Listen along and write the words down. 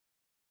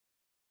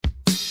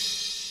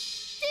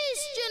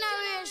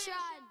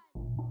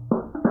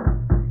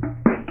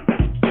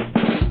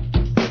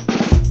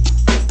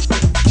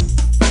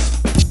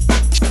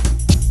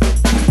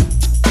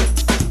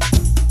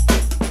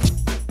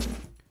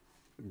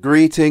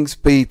Greetings,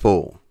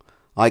 people.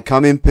 I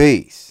come in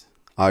peace.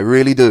 I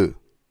really do.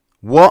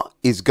 What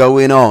is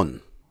going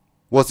on?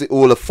 Was it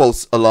all a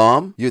false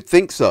alarm? You'd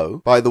think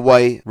so, by the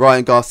way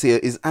Ryan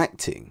Garcia is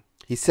acting.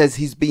 He says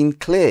he's been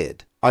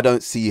cleared. I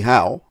don't see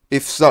how.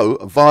 If so,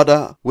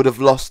 VADA would have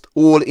lost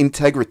all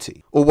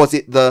integrity. Or was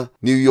it the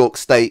New York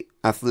State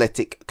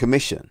Athletic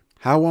Commission?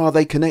 How are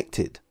they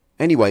connected?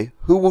 Anyway,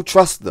 who will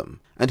trust them?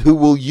 And who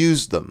will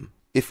use them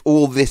if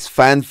all this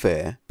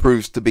fanfare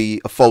proves to be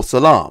a false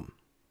alarm?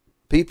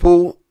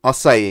 People are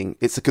saying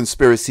it's a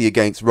conspiracy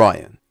against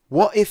Ryan.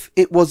 What if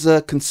it was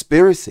a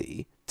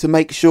conspiracy to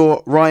make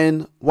sure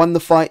Ryan won the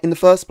fight in the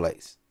first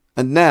place?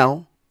 And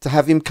now to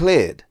have him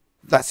cleared?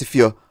 That's if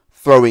you're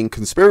throwing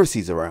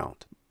conspiracies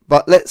around.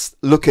 But let's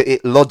look at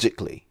it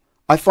logically.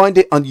 I find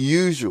it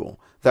unusual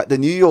that the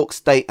New York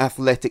State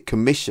Athletic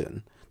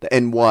Commission, the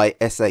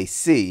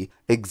NYSAC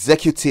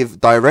executive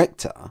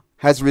director,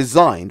 has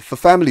resigned for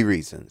family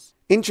reasons.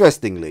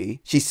 Interestingly,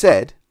 she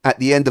said at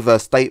the end of her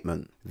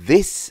statement,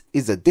 "This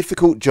is a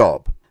difficult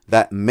job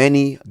that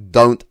many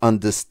don't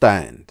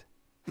understand."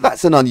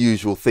 That's an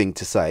unusual thing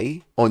to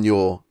say on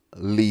your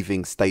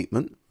leaving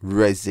statement,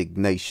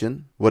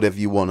 resignation, whatever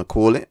you want to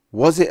call it.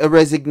 Was it a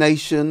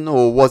resignation,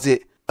 or was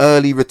it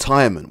early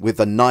retirement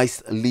with a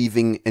nice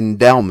leaving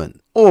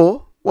endowment?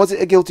 Or was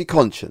it a guilty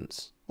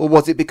conscience? Or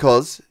was it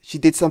because she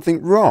did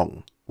something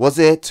wrong? Was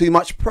there too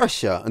much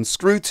pressure and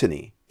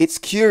scrutiny? It's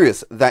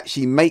curious that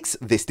she makes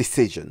this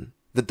decision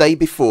the day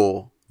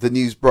before the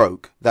news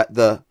broke that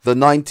the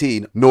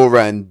 19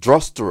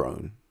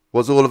 norandrosterone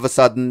was all of a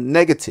sudden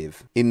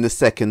negative in the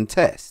second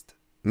test.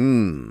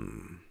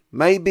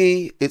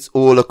 Maybe it's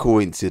all a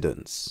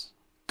coincidence.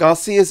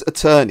 Garcia's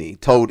attorney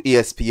told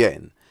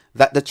ESPN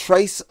that the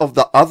trace of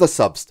the other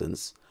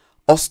substance,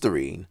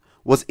 ostarine,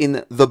 was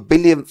in the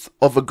billionth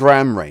of a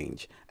gram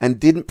range and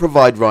didn't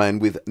provide Ryan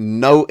with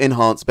no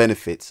enhanced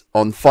benefits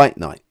on fight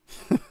night.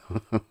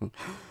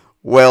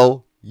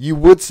 Well, you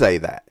would say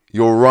that.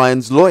 You're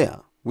Ryan's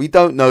lawyer. We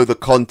don't know the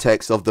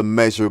context of the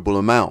measurable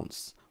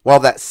amounts. While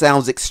that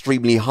sounds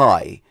extremely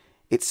high,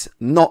 it's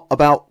not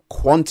about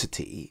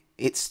quantity,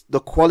 it's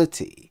the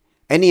quality.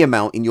 Any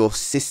amount in your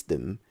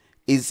system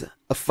is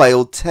a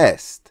failed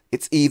test.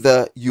 It's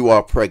either you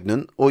are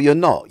pregnant or you're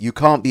not. You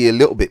can't be a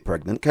little bit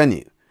pregnant, can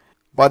you?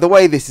 By the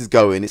way this is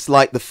going, it's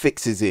like the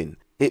fix is in.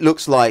 It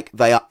looks like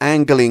they are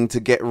angling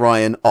to get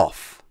Ryan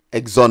off,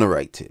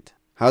 exonerated.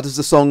 How does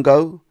the song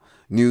go?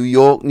 New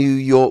York, New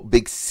York,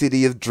 big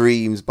city of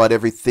dreams, but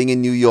everything in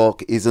New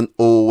York isn't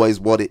always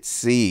what it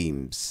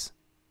seems.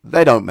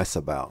 They don't mess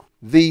about.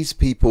 These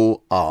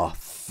people are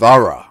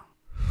thorough.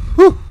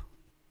 Whew.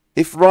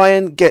 If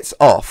Ryan gets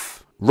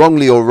off,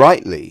 wrongly or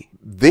rightly,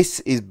 this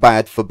is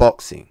bad for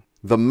boxing.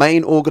 The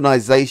main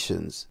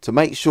organizations to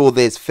make sure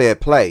there's fair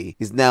play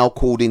is now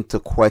called into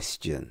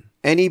question.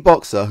 Any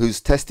boxer who's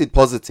tested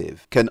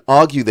positive can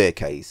argue their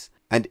case,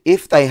 and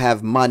if they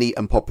have money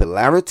and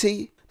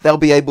popularity, they'll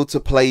be able to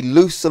play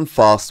loose and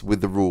fast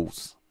with the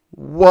rules.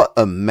 What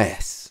a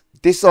mess.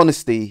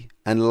 Dishonesty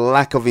and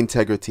lack of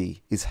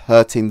integrity is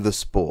hurting the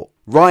sport.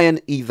 Ryan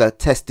either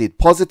tested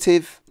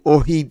positive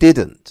or he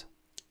didn't.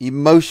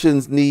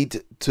 Emotions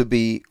need to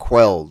be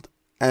quelled,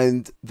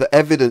 and the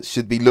evidence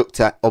should be looked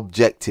at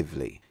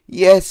objectively.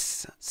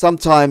 Yes,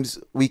 sometimes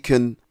we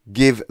can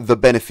give the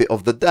benefit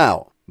of the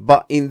doubt,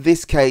 but in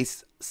this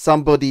case,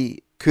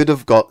 somebody could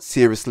have got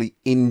seriously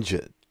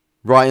injured.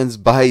 Ryan's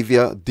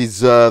behaviour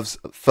deserves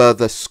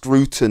further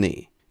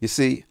scrutiny. You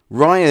see,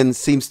 Ryan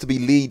seems to be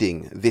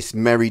leading this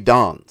merry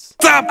dance.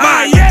 I'm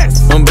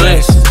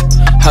blessed,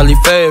 highly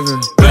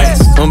favored.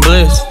 I'm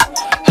blessed,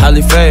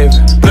 highly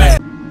favored.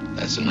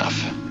 That's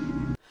enough.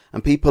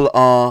 And people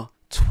are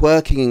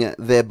twerking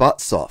their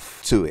butts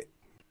off to it.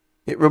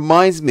 It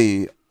reminds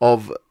me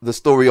of the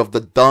story of the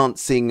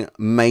dancing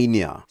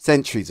mania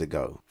centuries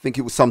ago. I think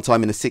it was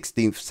sometime in the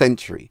 16th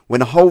century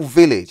when a whole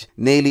village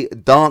nearly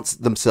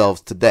danced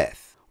themselves to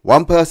death.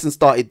 One person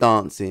started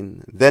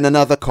dancing, then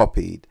another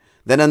copied,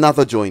 then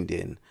another joined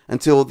in,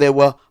 until there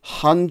were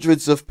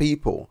hundreds of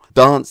people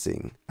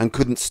dancing and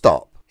couldn't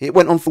stop. It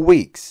went on for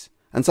weeks,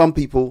 and some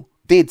people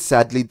did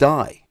sadly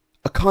die.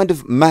 A kind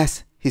of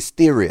mass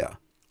hysteria.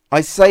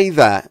 I say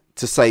that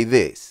to say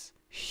this: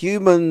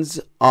 humans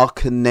are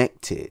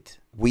connected.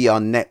 We are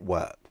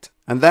networked.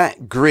 And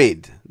that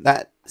grid,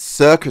 that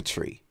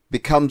circuitry,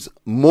 becomes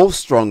more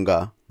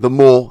stronger the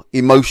more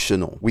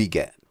emotional we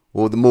get,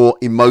 or the more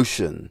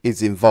emotion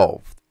is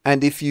involved.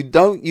 And if you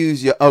don't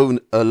use your own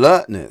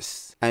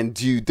alertness and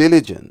due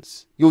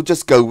diligence, you'll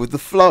just go with the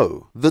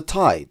flow, the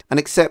tide, and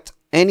accept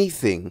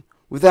anything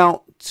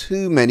without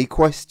too many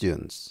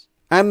questions.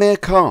 Amir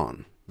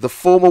Khan, the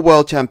former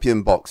world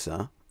champion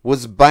boxer,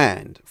 was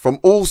banned from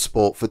all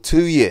sport for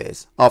 2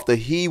 years after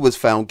he was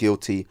found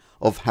guilty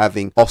of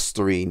having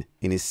ostarine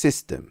in his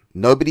system.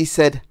 Nobody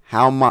said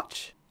how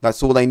much.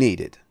 That's all they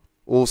needed.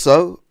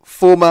 Also,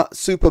 former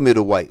super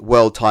middleweight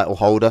world title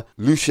holder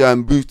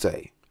Lushan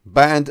Bute,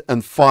 banned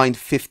and fined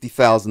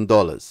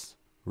 $50,000.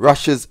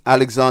 Russia's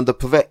Alexander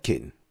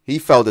Povetkin, he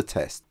failed a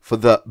test for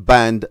the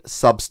banned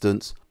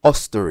substance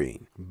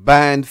ostarine,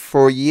 banned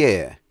for a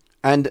year.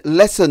 and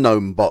lesser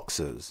known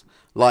boxers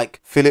like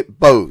Philip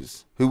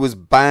Bowes, who was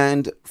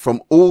banned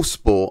from all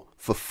sport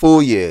for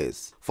 4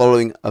 years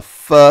following a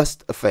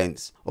first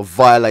offence of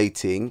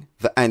violating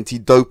the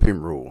anti-doping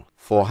rule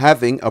for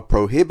having a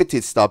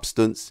prohibited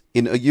substance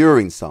in a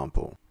urine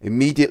sample.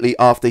 Immediately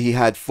after he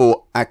had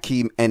fought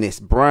Akeem Ennis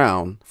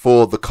Brown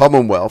for the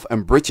Commonwealth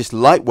and British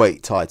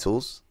lightweight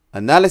titles,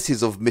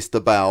 analysis of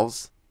Mr.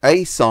 Bowes'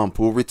 A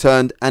sample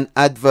returned an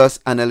adverse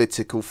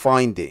analytical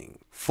finding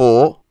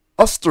for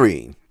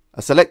ostarine,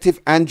 a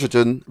selective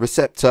androgen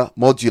receptor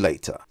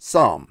modulator,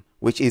 SARM,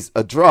 which is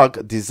a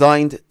drug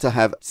designed to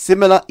have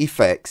similar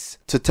effects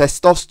to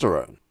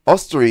testosterone.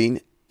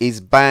 Ostarine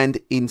is banned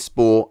in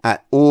sport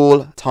at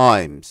all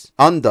times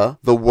under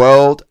the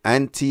World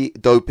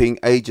Anti-Doping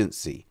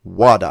Agency,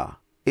 WADA.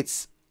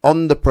 It's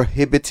on the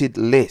prohibited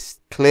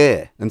list,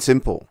 clear and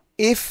simple.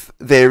 If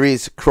there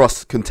is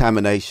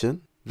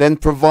cross-contamination, then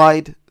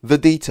provide the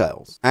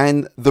details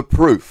and the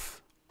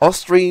proof.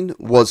 Ostarine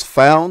was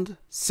found,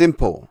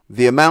 simple.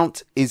 The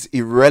amount is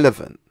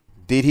irrelevant.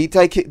 Did he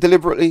take it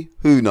deliberately?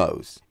 Who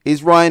knows?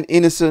 Is Ryan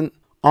innocent?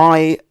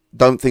 I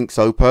don't think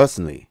so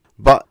personally.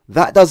 But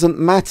that doesn't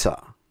matter.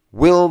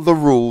 Will the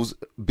rules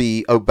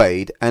be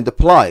obeyed and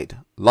applied,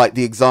 like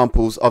the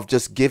examples I've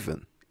just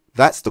given?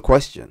 That's the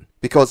question.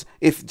 Because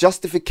if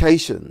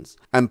justifications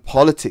and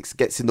politics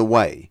gets in the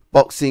way,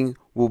 boxing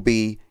will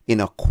be in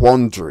a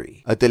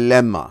quandary, a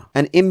dilemma,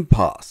 an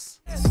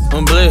impasse.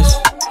 I'm blessed,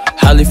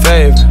 highly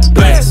favored.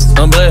 Blessed,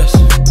 I'm blessed,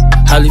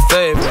 highly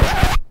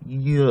favored.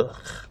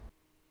 Yuck.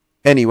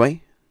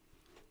 Anyway,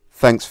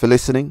 thanks for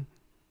listening.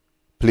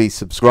 Please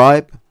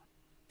subscribe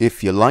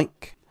if you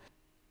like.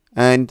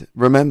 And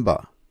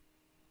remember,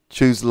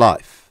 choose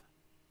life.